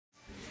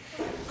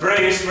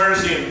Grace,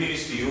 mercy, and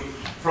peace to you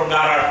from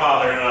God our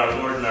Father and our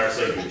Lord and our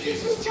Savior,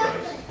 Jesus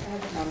Christ.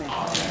 Amen.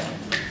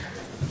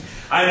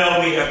 I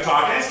know we have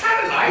talked, and it's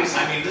kind of nice.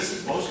 I mean, this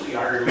is mostly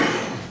our reading.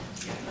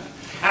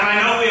 And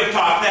I know we have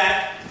talked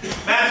that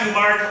Matthew,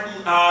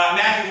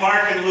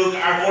 Mark, and Luke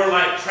are more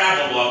like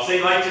travel logs.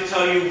 They like to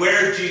tell you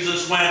where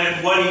Jesus went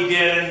and what he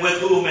did and with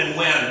whom and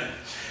when.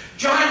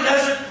 John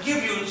doesn't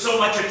give you so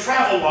much a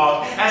travel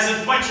log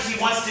as much as he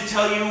wants to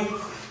tell you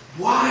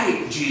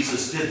why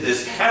Jesus did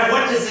this and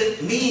what does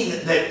it mean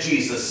that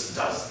Jesus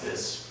does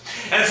this.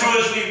 And so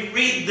as we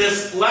read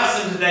this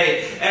lesson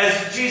today,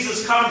 as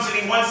Jesus comes and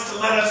he wants to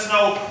let us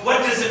know what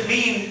does it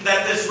mean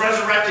that this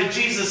resurrected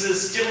Jesus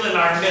is still in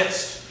our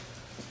midst.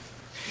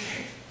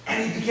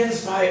 And he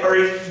begins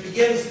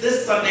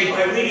this Sunday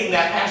by reading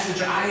that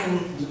passage, I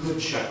am the good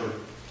shepherd.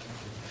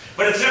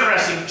 But it's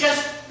interesting,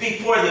 just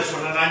before this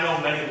one, and I know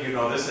many of you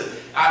know this,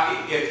 if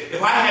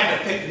I had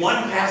to pick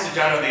one passage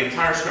out of the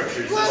entire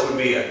scriptures, this would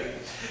be it.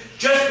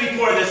 Just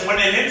before this one,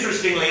 and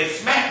interestingly, it's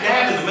smack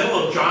dab in the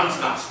middle of John's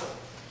gospel.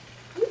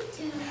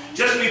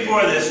 Just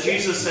before this,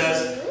 Jesus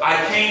says,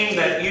 I came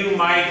that you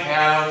might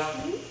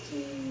have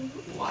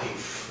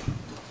life.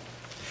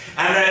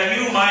 And that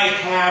you might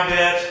have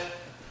it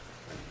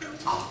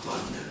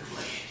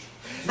abundantly.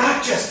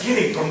 Not just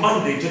getting from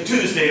Monday to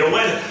Tuesday to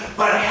Wednesday,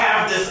 but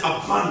have this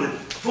abundant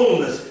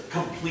fullness,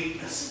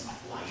 completeness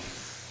of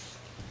life.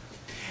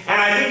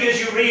 And I think as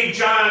you read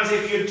John's,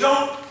 if you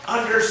don't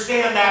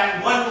understand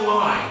that one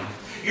line,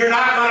 you're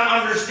not going to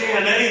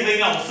understand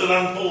anything else that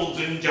unfolds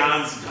in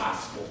John's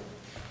gospel.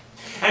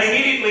 And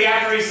immediately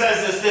after he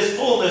says this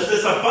fullness,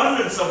 this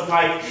abundance of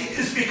life,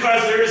 is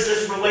because there is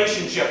this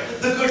relationship,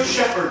 the good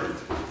shepherd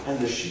and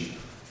the sheep.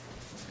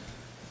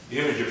 The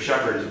image of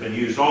shepherd has been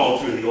used all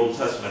through the Old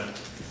Testament.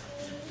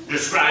 It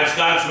describes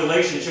God's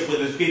relationship with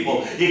his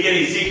people. You get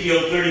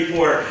Ezekiel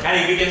 34, and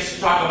he begins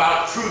to talk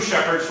about true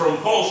shepherds from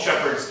false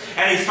shepherds.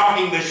 And he's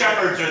talking the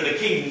shepherds are the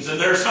kings, and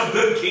there are some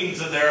good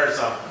kings, and there are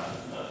some.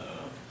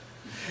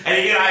 And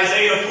you get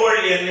Isaiah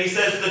 40, and he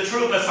says the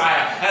true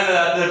Messiah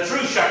and the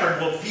true shepherd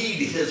will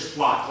feed his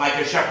flock like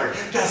a shepherd,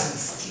 doesn't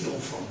steal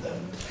from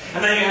them.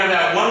 And then you have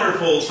that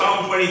wonderful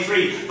Psalm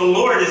 23, the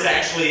Lord is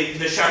actually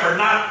the shepherd,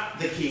 not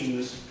the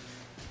kings.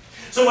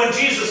 So when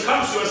Jesus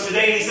comes to us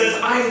today and he says,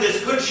 I am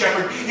this good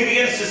shepherd, he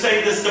begins to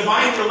say this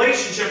divine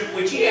relationship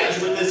which he has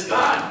with this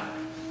God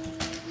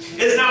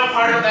is now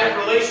part of that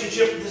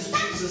relationship this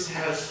Jesus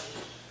has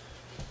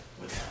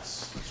with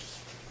us.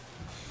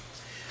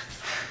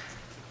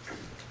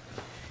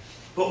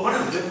 But one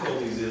of the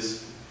difficulties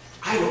is,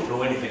 I don't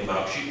know anything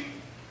about sheep.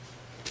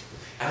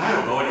 And I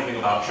don't know anything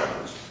about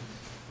shepherds.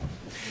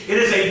 It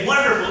is a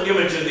wonderful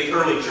image in the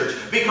early church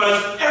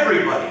because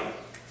everybody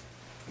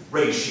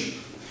raised sheep.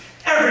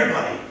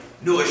 Everybody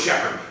knew a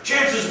shepherd.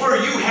 Chances were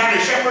you had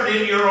a shepherd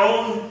in your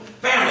own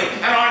family.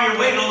 And on your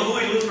way to the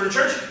Huey Lutheran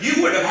Church,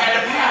 you would have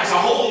had to pass a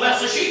whole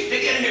mess of sheep to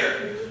get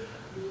here.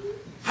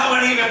 How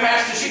many of you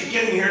passed a sheep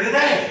getting here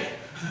today?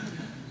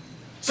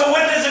 So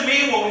what does it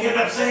mean when we end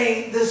up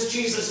saying this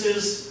Jesus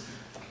is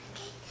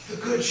the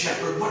good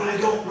shepherd when I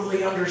don't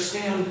really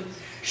understand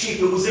sheep?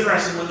 It was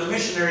interesting when the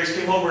missionaries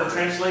came over and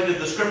translated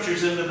the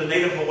scriptures into the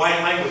native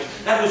Hawaiian language.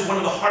 That was one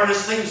of the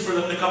hardest things for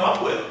them to come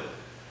up with.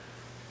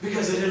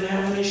 Because they didn't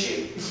have any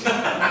sheep.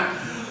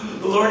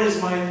 The Lord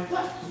is my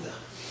what?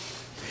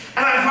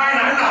 And I find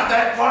I'm not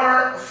that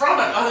far from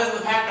it, other than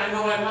the fact I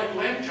know I like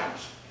lamb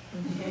chops.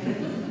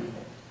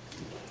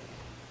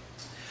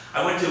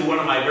 I went to one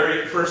of my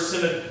very first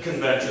synod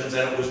conventions,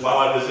 and it was while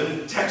I was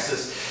in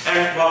Texas.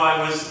 And while I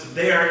was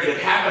there, it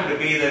happened to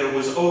be that it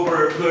was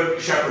over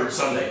Good Shepherd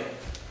Sunday.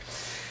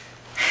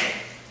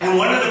 And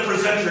one of the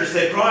presenters,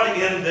 they brought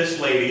in this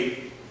lady,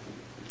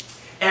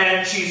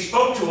 and she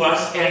spoke to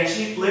us, and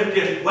she lived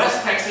in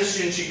West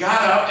Texas, and she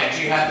got up, and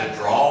she had the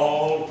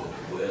drawl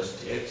from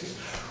West Texas.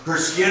 Her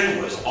skin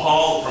was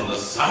all from the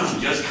sun,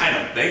 just kind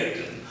of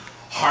baked and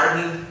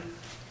hardened.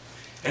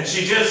 And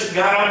she just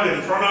got up in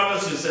front of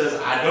us and says,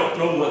 I don't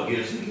know what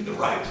gives me the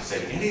right to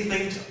say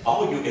anything to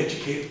all you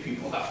educated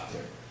people out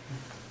there.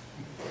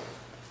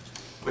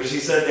 But she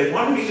said, they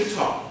wanted me to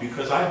talk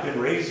because I've been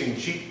raising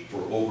sheep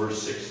for over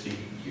 60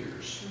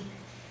 years.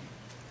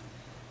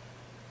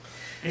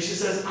 And she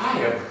says, I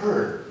have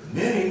heard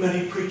many,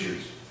 many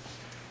preachers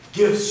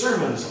give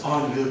sermons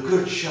on the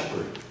Good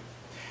Shepherd.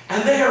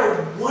 And they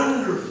are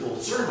wonderful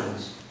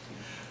sermons.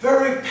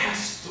 Very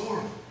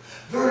pastoral,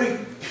 very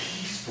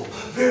peaceful,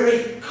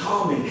 very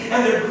calming.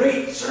 And they're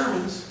great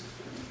sermons.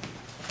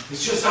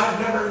 It's just I've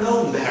never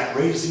known that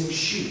raising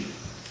sheep.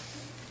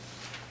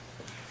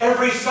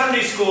 Every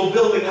Sunday school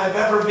building I've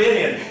ever been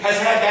in has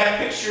had that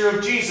picture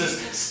of Jesus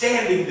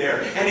standing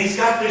there, and he's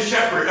got the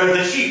shepherd or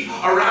the sheep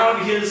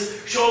around his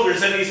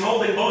shoulders, and he's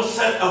holding both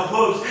set of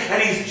hooves,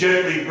 and he's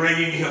gently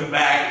bringing him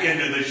back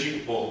into the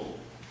sheepfold.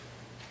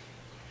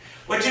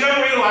 What you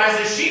don't realize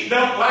is sheep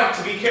don't like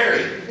to be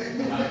carried,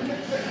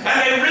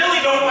 and they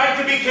really don't like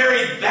to be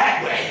carried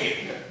that way.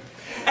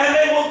 And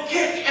they will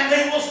kick, and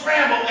they will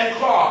scramble and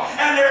claw,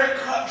 and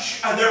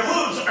their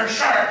hooves are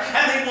sharp,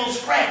 and they will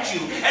scratch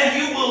you,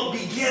 and you will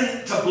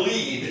begin to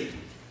bleed.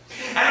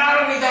 And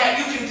not only that,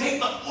 you can take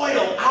the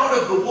oil out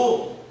of the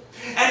wool.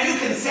 And you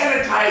can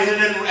sanitize it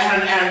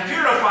and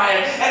purify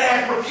it and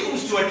add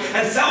perfumes to it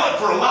and sell it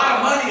for a lot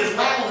of money as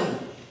lanolin.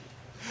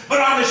 But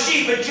on the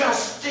sheep, it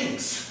just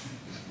stinks.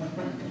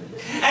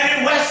 And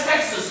in West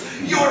Texas,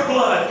 your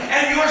blood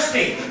and your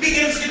stink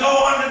begins to go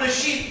onto the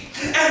sheep.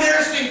 And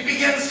their stink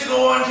begins to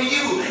go onto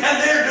you.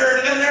 And their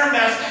dirt and their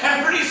mess.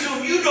 And pretty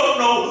soon you don't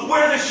know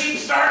where the sheep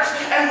starts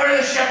and where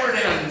the shepherd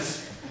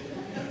ends.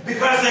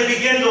 Because they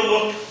begin to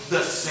look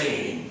the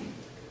same.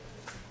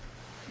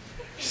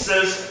 She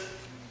says,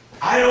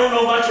 I don't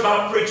know much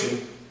about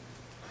preaching.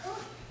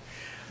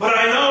 But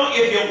I know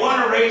if you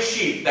want to raise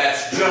sheep,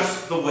 that's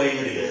just the way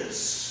it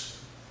is.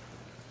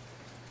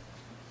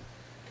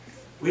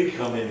 We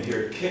come in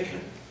here kicking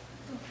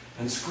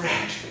and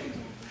scratching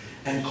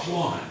and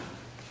clawing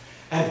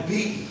and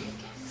beating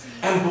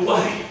and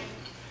bloody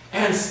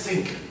and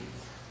stinking.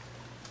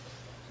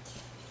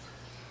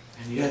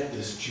 And yet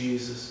this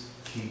Jesus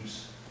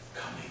keeps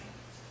coming.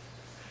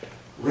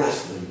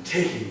 Wrestling,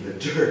 taking the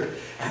dirt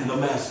and the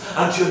mess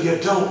until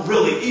you don't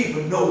really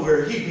even know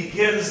where he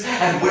begins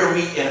and where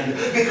we end.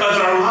 Because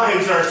our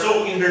lives are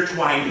so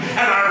intertwined and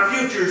our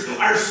futures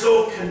are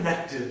so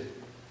connected.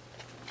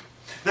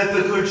 That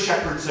the Good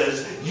Shepherd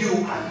says, you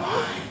are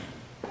mine,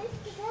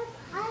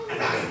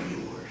 and I am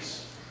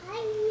yours.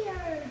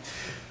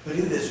 But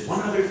in this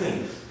one other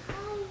thing,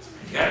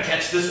 you got to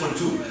catch this one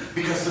too,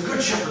 because the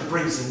Good Shepherd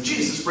brings in,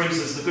 Jesus brings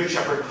us the Good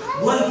Shepherd.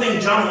 One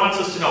thing John wants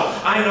us to know,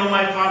 I know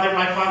my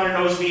Father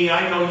knows me,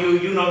 I know you,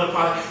 you know the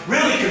Father.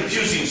 Really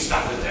confusing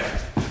stuff in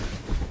there.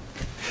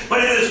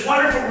 But in this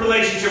wonderful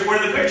relationship where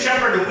the Good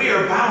Shepherd and we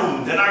are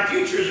bound, and our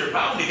futures are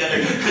bound together,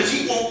 because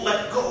he won't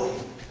let go.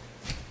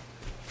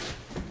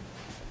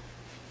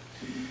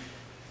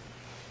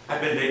 I've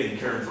been dating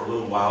Karen for a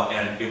little while,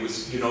 and it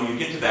was, you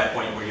get to that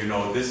point where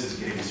this is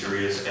getting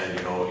serious, and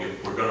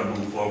if we're going to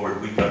move forward,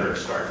 we better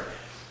start.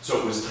 So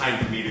it was time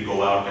for me to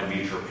go out and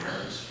meet her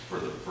parents for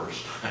the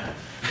first time.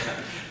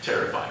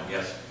 Terrifying,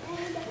 yes.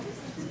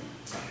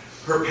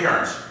 Her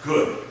parents,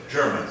 good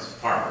Germans,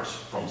 farmers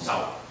from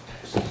South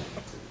Texas.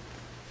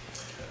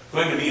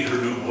 Going to meet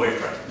her new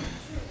boyfriend,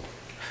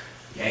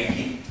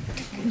 Yankee.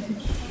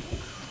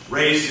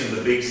 Raised in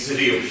the big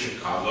city of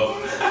Chicago,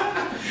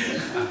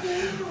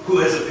 who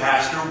as a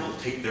pastor will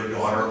take their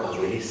daughter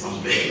away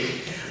someday.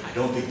 I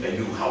don't think they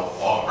knew how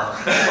far.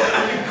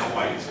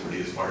 Hawaii is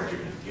pretty as far as you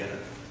can get it.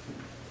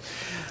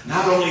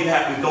 Not only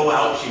that, we go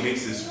out, she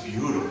makes this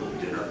beautiful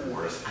dinner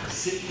for us. I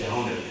sit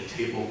down at the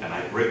table and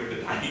I break the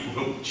dining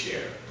room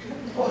chair.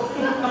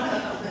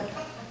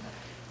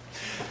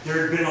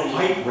 There had been a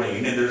light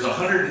rain, and there's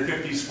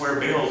 150 square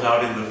bales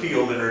out in the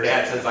field, and her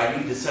dad says, I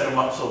need to set them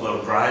up so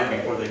they'll dry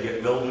before they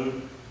get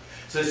mildewed.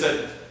 So I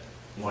said,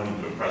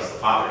 wanting to impress the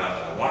father, not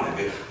that I wanted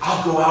to,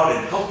 I'll go out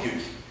and help you.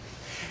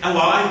 And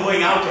while I'm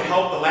going out to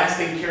help, the last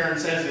thing Karen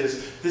says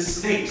is, the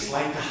snakes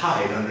like to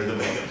hide under the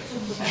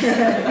bales.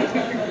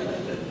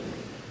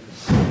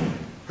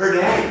 Her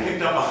dad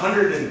picked up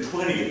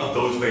 120 of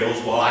those bales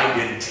while I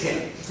did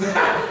 10.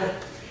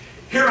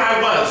 Here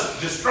I was,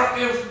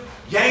 destructive,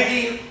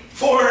 Yankee,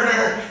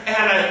 foreigner,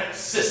 and a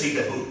sissy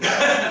to boot.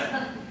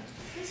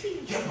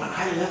 Yet when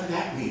I left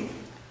that meal,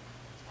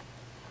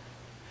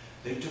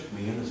 they took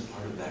me in as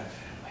part of that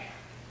family.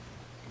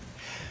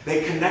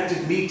 They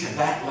connected me to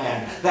that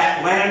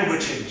land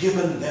which had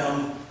given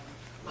them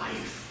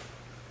life.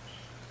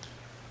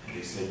 And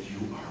they said,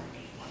 you are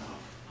one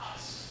of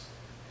us.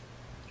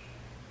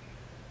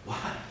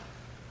 Why?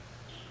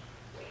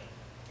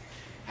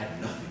 Had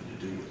nothing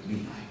to do with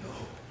me, I know.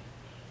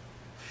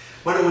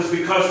 But it was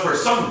because for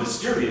some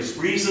mysterious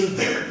reason,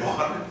 their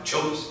daughter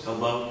chose to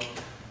love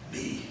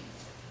me.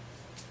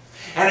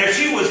 And if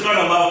she was going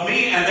to love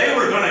me and they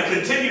were going to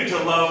continue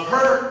to love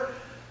her,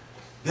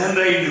 then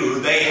they knew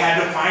they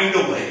had to find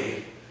a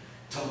way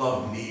to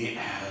love me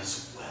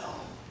as well.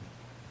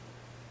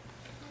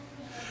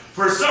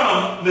 For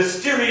some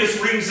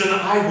mysterious reason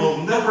I will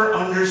never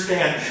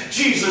understand,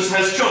 Jesus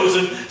has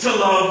chosen to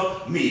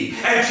love me.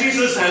 And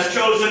Jesus has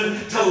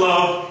chosen to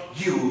love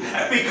you.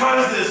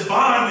 Because this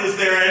bond is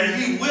there and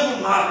he will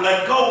not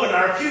let go and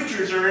our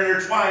futures are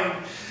intertwined,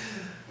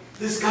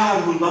 this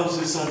God who loves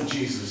his son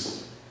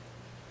Jesus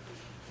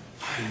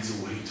finds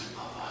a way to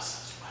love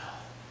us as well.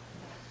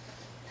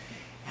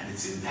 And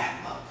it's in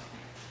that love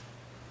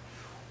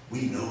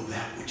we know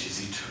that which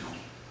is eternal.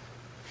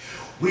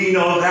 We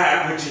know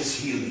that which is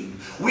healing.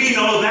 We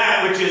know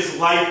that which is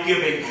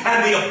life-giving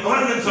and the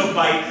abundance of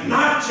life,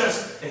 not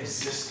just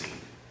existing.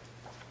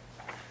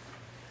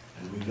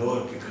 And we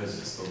know it because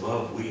it's the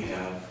love we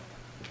have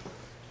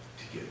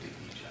to give to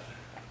each other.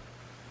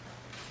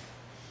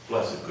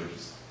 Blessed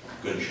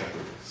Good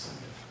Shepherd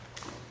Sunday.